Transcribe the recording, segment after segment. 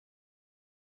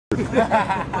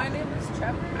My name is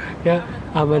Trevor. Yeah,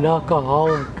 I'm an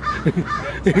alcoholic.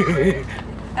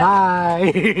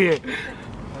 Hi.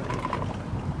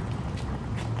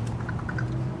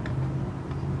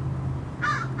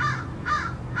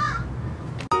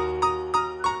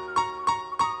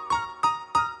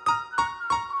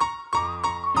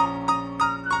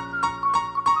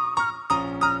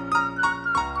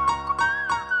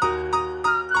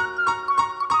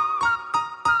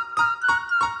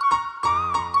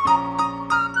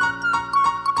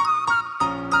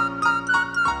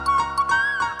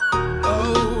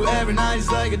 Every night is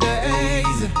like a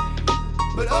daze,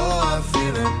 but oh, I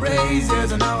feel embraced.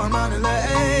 Yes, I know I'm running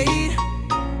late.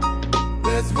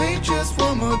 Let's wait just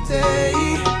one more day.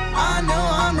 I know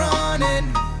I'm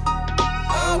running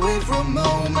away from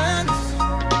moments.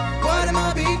 What am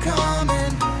I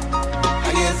becoming?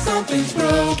 I guess something's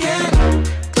broken.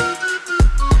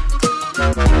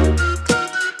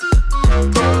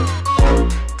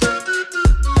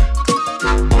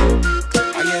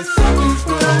 I guess something's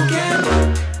broken.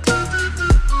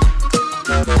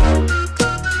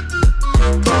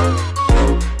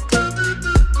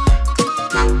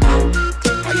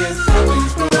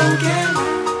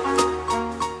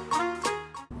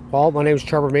 Well, my name is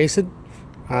Trevor Mason.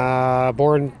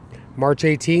 Born March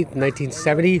 18th,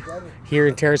 1970, here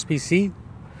in Terrace, BC.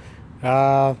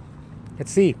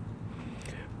 Let's see.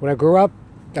 When I grew up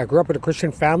in a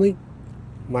Christian family.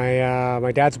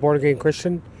 My dad's born again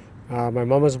Christian. My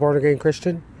mom was born again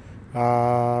Christian.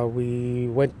 I've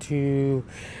been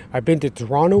to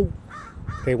Toronto.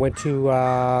 They went to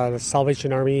the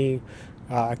Salvation Army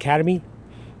Academy,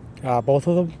 both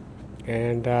of them,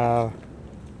 and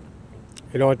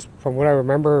it's from what I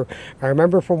remember. I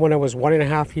remember from when I was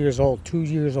 1.5 years old, 2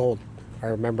 years old. I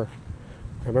remember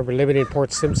living in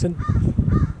Port Simpson.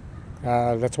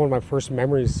 That's one of my first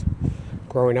memories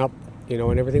growing up.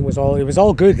 And everything was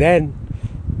all good then.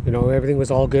 Everything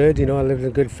was all good. I lived in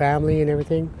a good family and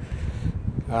everything.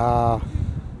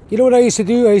 What I used to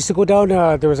do? I used to go down,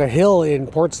 there was a hill in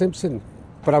Port Simpson,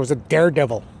 but I was a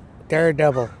daredevil.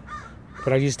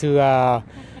 But I used to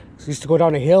go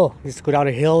down a hill. I used to go down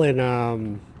a hill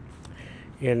in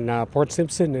Port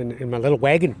Simpson in my little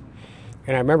wagon.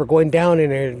 And I remember going down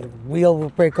and the wheel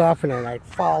would break off and I'd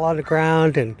fall on the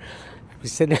ground and I'd be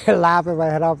sitting there laughing my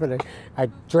head off, and I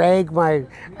dragged my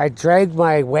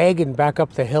wagon back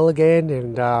up the hill again,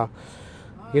 and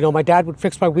my dad would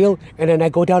fix my wheel, and then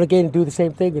I'd go down again and do the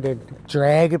same thing, and then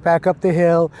drag it back up the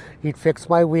hill. He'd fix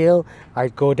my wheel.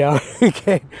 I'd go down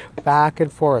again, back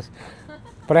and forth.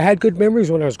 But I had good memories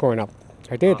when I was growing up.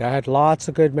 I did. I had lots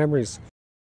of good memories.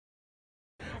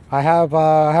 I have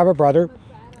a brother.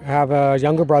 I have a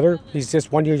younger brother. He's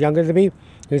just 1 year younger than me.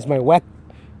 He's my wet.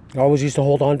 I always used to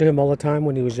hold on to him all the time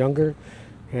when he was younger.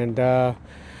 And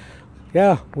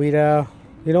we'd had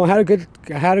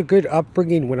a good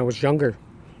upbringing when I was younger.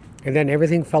 And then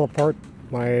everything fell apart.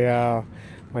 My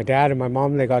dad and my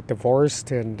mom, they got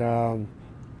divorced, and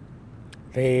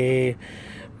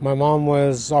my mom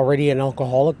was already an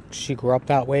alcoholic. She grew up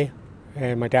that way,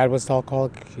 and my dad was an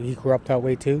alcoholic. He grew up that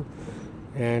way too.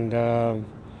 And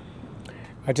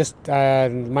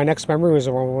my next memory was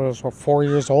when I was 4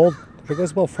 years old. I think it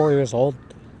was about 4 years old,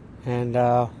 and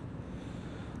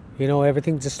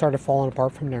everything just started falling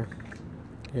apart from there.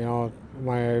 I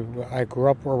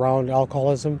grew up around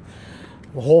alcoholism.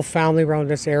 The whole family around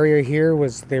this area here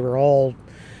they were all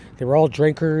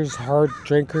drinkers, hard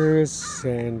drinkers,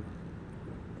 and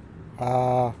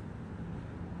I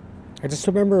just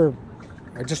remember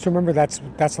that's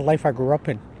the life I grew up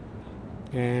in.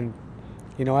 And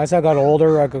as I got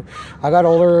older, and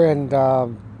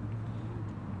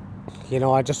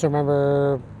I just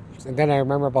remember, and then I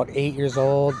remember about 8 years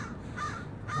old,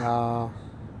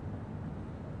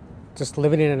 just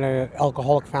living in an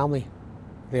alcoholic family.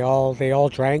 They all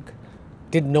drank,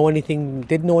 didn't know anything,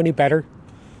 didn't know any better.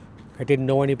 I didn't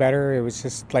know any better. It was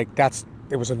just like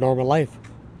it was a normal life.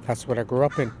 That's what I grew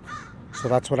up in. So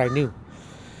that's what I knew.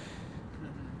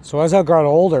 So as I got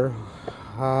older,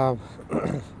 I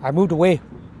moved away.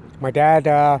 My dad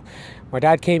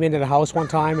came into the house one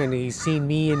time, and he seen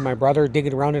me and my brother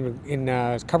digging around in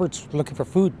cupboards looking for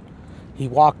food. He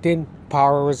walked in,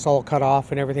 power was all cut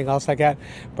off and everything else like that.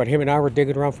 But him and I were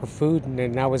digging around for food, and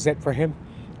then that was it for him.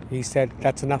 He said,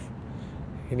 "That's enough,"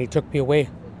 and he took me away.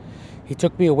 He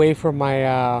took me away from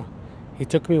my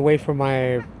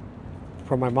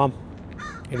mom,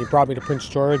 and he brought me to Prince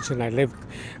George, and I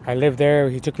lived there.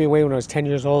 He took me away when I was 10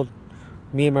 years old,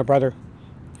 me and my brother.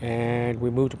 And we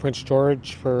moved to Prince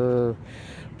George for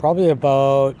probably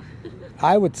about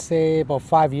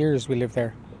 5 years we lived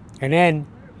there. And then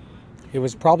It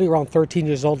was probably around 13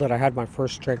 years old that I had my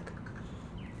first drink.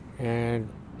 And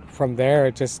from there,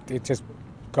 it just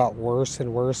got worse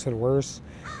and worse and worse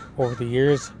over the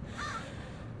years.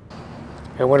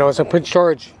 And when I was in Prince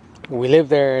George, we lived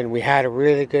there and we had a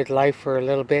really good life for a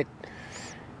little bit.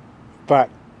 But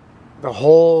the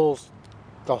whole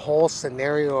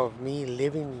scenario of me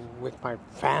living with my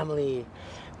family,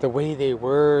 the way they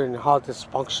were and how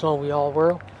dysfunctional we all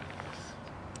were,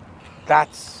 that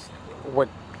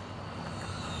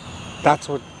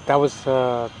was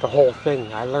the whole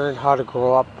thing. I learned how to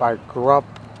grow up. I grew up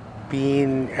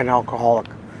being an alcoholic,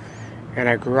 and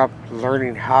I grew up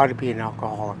learning how to be an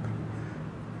alcoholic.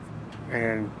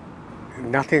 And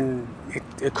nothing,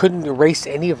 it couldn't erase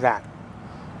any of that.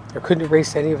 It couldn't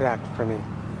erase any of that for me.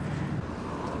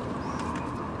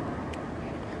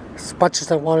 As much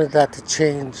as I wanted that to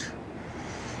change,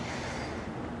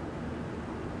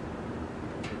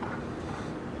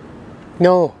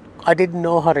 no, I didn't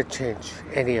know how to change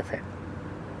any of it.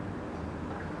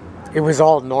 It was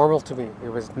all normal to me. It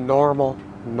was normal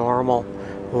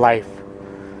life.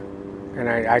 And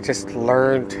I just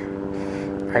learned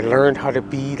how to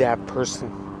be that person.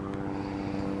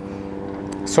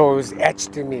 So it was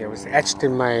etched in me. It was etched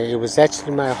in my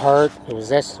heart. It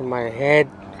was etched in my head.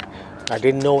 I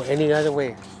didn't know any other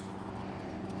way.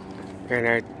 And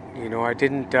I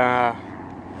didn't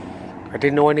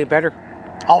know any better.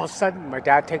 All of a sudden, my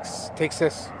dad takes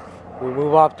us. We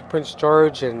move up to Prince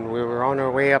George, and we were on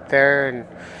our way up there, and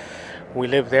we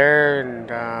lived there, and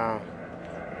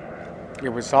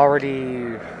it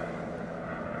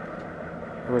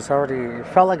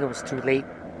felt like it was too late.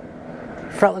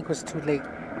 It felt like it was too late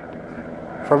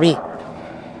for me.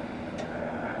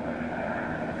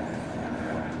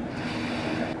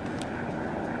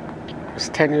 I was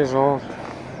 10 years old.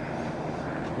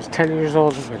 I was 10 years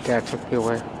old when my dad took me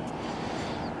away.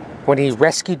 When he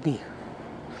rescued me.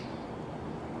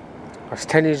 I was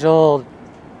 10 years old.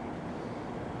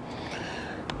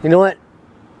 You know what?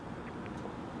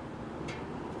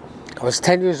 I was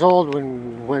 10 years old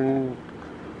when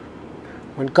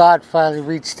God finally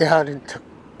reached out and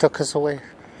took us away.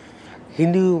 He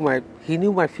knew my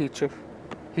future.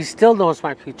 He still knows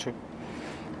my future.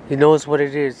 He knows what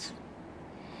it is.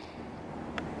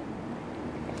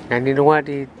 And you know what?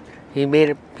 He made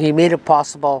it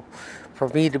possible for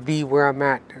me to be where I'm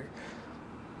at.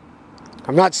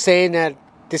 I'm not saying that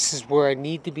this is where I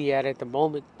need to be at the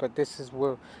moment, but this is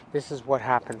what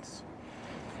happens.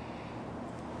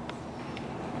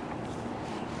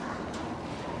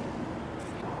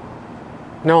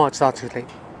 No, it's not too late.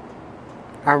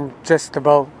 I'm just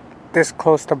about this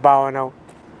close to bowing out.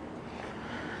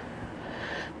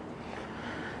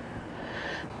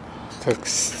 So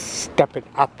stepping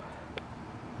up,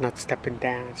 not stepping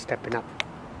down, stepping up.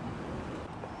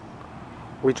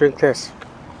 We drink this.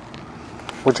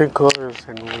 We drink coolers,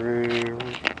 and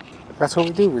that's what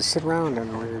we do. We sit around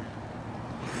and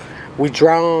we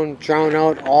drown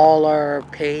out all our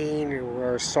pain and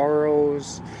our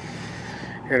sorrows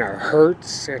and our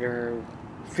hurts and our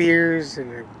fears.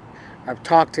 And I've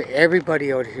talked to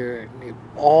everybody out here, and they've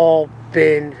all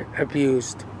been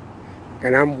abused,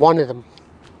 and I'm one of them.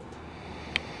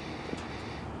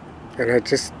 And I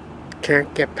just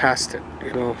can't get past it,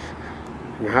 I'm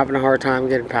having a hard time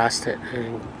getting past it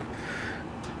and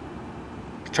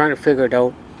trying to figure it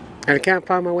out. And I can't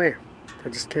find my way. I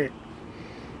just can't.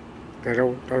 I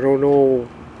don't know.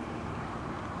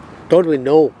 Don't even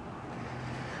know.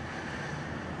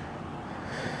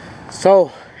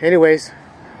 So, anyways,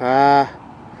 a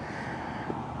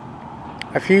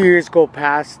few years go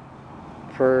past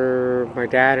for my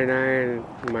dad and I and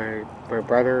my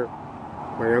brother,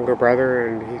 my younger brother,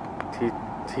 and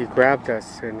he grabbed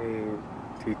us and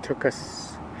he took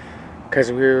us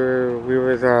because we were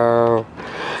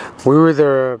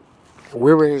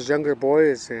his younger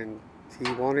boys, and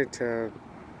he wanted to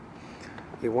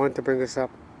bring us up,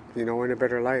 in a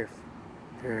better life,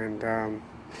 and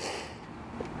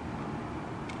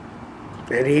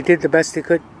he did the best he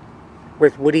could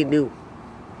with what he knew.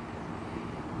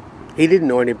 He didn't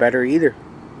know any better either.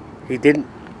 He didn't.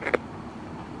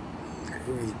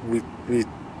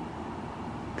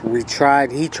 We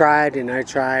tried, he tried, and I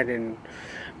tried, and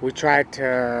we tried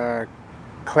to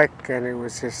click, and it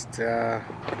was just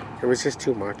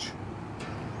too much,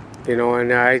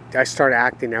 and I started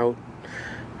acting out.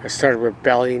 I started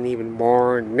rebelling even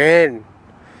more, and then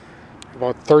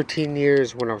about 13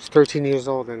 years, when I was 13 years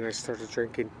old, and I started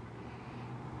drinking.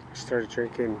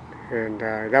 And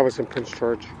that was in Prince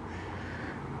George.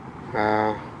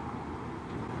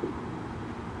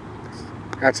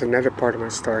 That's another part of my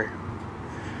story.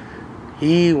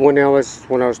 When I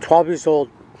was 12 years old,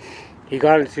 he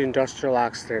got into an industrial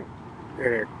accident,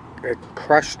 and it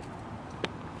crushed.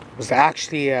 It was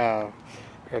actually what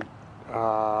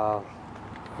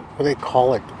do they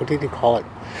call it? What did they call it?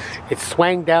 It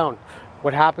swang down.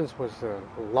 What happens was a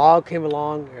log came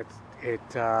along. It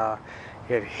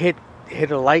hit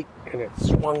a light, and it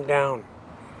swung down,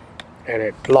 and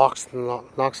it knocks the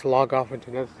log off into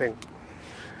another thing.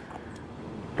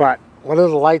 But one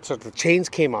of the lights or the chains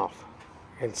came off,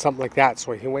 and something like that.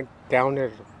 So he went down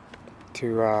there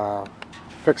to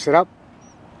fix it up,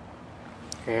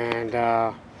 and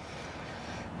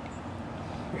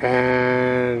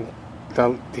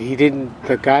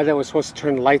the guy that was supposed to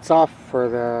turn the lights off for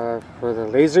the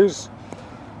lasers,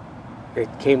 it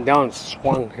came down,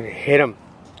 swung, and it hit him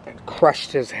and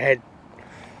crushed his head.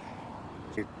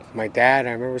 My dad,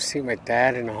 I remember seeing my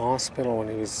dad in the hospital when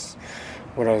I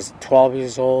was 12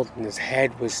 years old, and his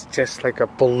head was just like a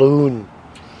balloon.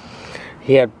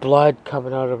 He had blood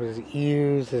coming out of his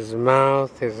ears, his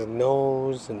mouth, his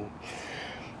nose,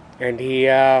 and he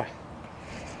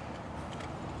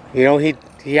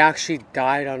he actually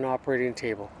died on the operating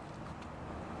table.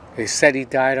 They said he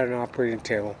died on the operating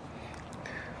table.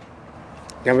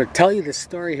 Now I'm going to tell you this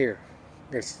story here.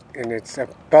 It's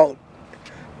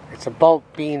about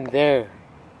being there.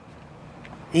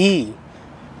 He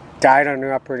died on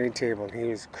the operating table. He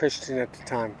was a Christian at the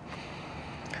time.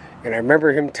 And I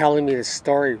remember him telling me this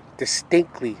story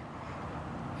distinctly.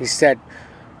 He said,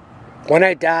 when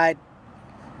I died,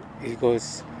 he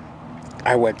goes,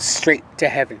 I went straight to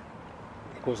heaven.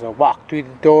 He goes, I walked through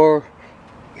the door,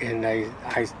 and I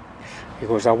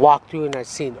walked through, and I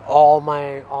seen all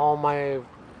my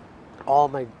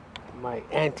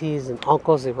aunties and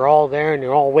uncles. They were all there, and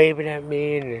they're all waving at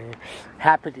me, and they're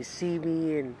happy to see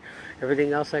me, and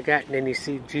everything else like that. And then you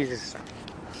see Jesus.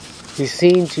 He's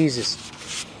seen Jesus.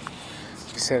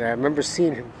 He said, I remember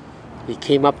seeing him. He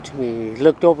came up to me, he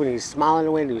looked over, and he was smiling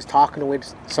away, and he was talking away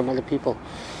to some other people.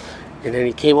 And then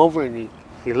he came over, and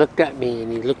he looked at me,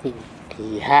 and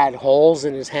he had holes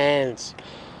in his hands,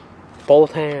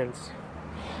 both hands.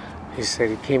 He said,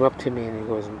 he came up to me, and he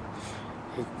goes,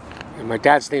 and my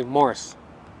dad's name Morris.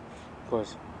 He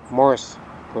goes, Morris,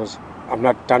 he goes, I'm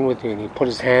not done with you. And he put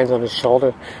his hands on his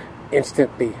shoulder.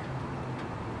 Instantly,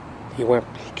 he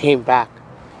came back.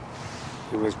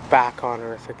 He was back on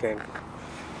earth again.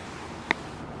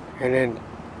 And then,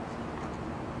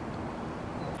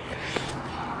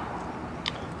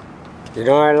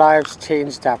 our lives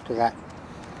changed after that.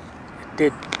 It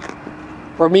did.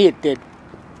 For me, it did.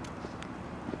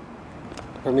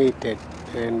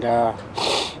 And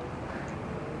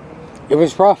it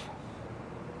was rough.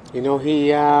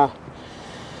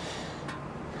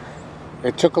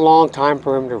 It took a long time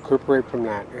for him to recuperate from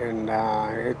that. And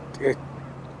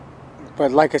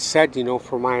but like I said,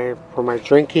 for my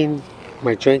drinking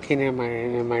and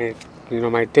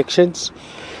my addictions,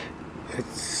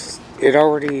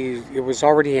 it was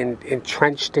already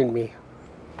entrenched in me.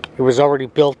 It was already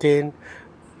built in.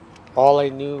 All I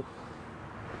knew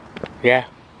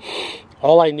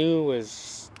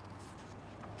was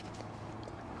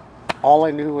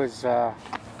I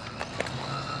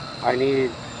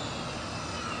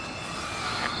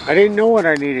didn't know what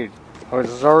I needed. I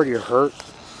was already hurt.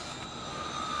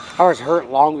 I was hurt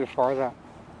long before that.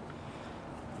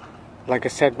 Like I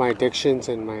said, my addictions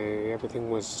and my everything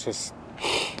was just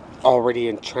already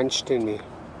entrenched in me.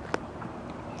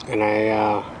 And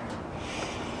I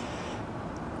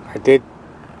did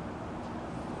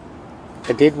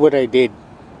what I did.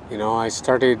 I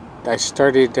started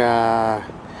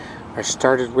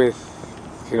with,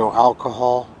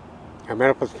 alcohol. I met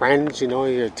up with friends,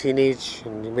 you're a teenage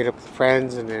and you meet up with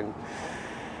friends, and then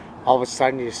all of a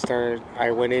sudden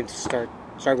I went in to started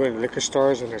going to liquor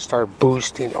stores, and I started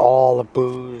boosting all the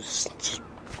booze,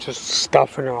 just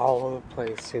stuffing it all over the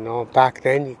place, Back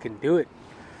then you could do it.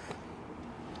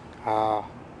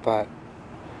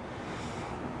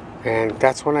 And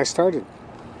that's when I started.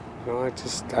 I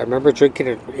remember drinking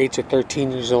at the age of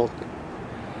 13 years old.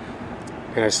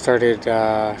 And I started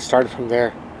from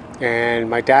there. And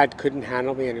my dad couldn't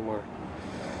handle me anymore.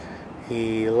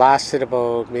 He lasted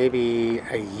about maybe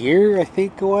a year, I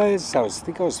think it was. I was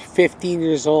 15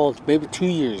 years old, maybe 2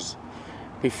 years,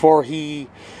 before he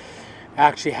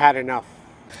actually had enough.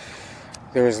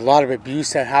 There was a lot of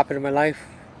abuse that happened in my life.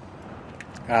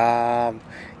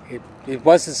 It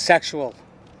wasn't sexual.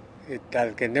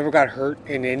 I never got hurt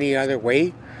in any other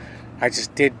way. I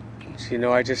just did,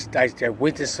 I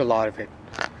witnessed a lot of it.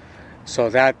 So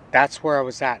that's where I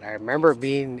was at. I remember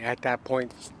being at that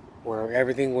point where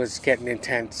everything was getting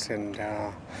intense, and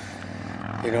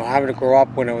having to grow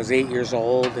up when I was 8 years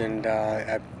old, and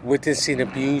witnessing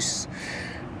abuse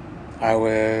I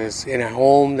was in a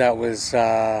home that was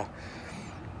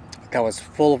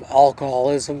full of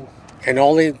alcoholism, and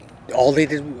all we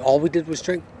did was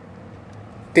drink.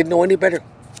 Didn't know any better.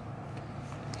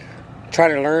 Try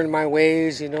to learn my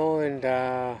ways, you know, and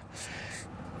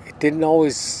it didn't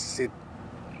always.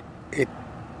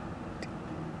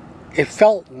 It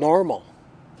felt normal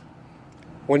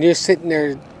when you're sitting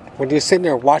there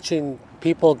watching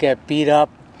people get beat up.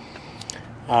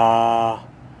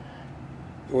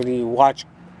 When you watch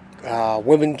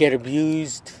women get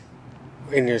abused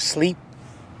in their sleep,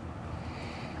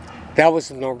 that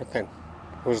was a normal thing.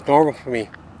 It was normal for me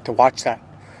to watch that.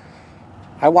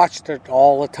 I watched it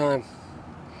all the time.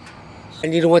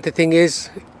 And you know what the thing is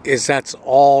that's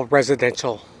all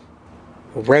residential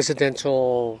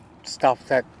stuff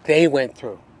that they went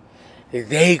through.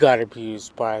 They got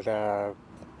abused by the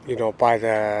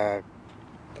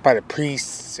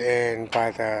priests and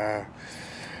by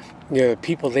the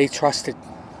people they trusted.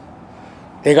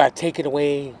 They got taken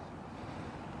away.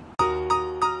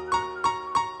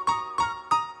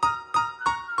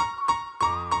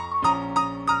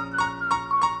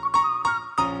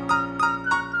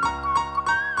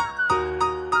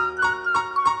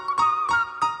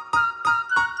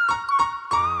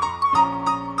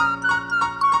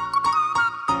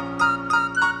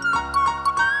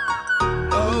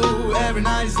 Every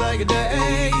night is like a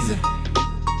daze,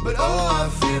 but oh, I'm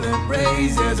feeling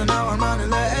praises, and now I'm running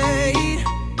late.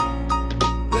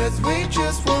 Let's wait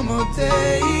just one more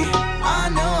day.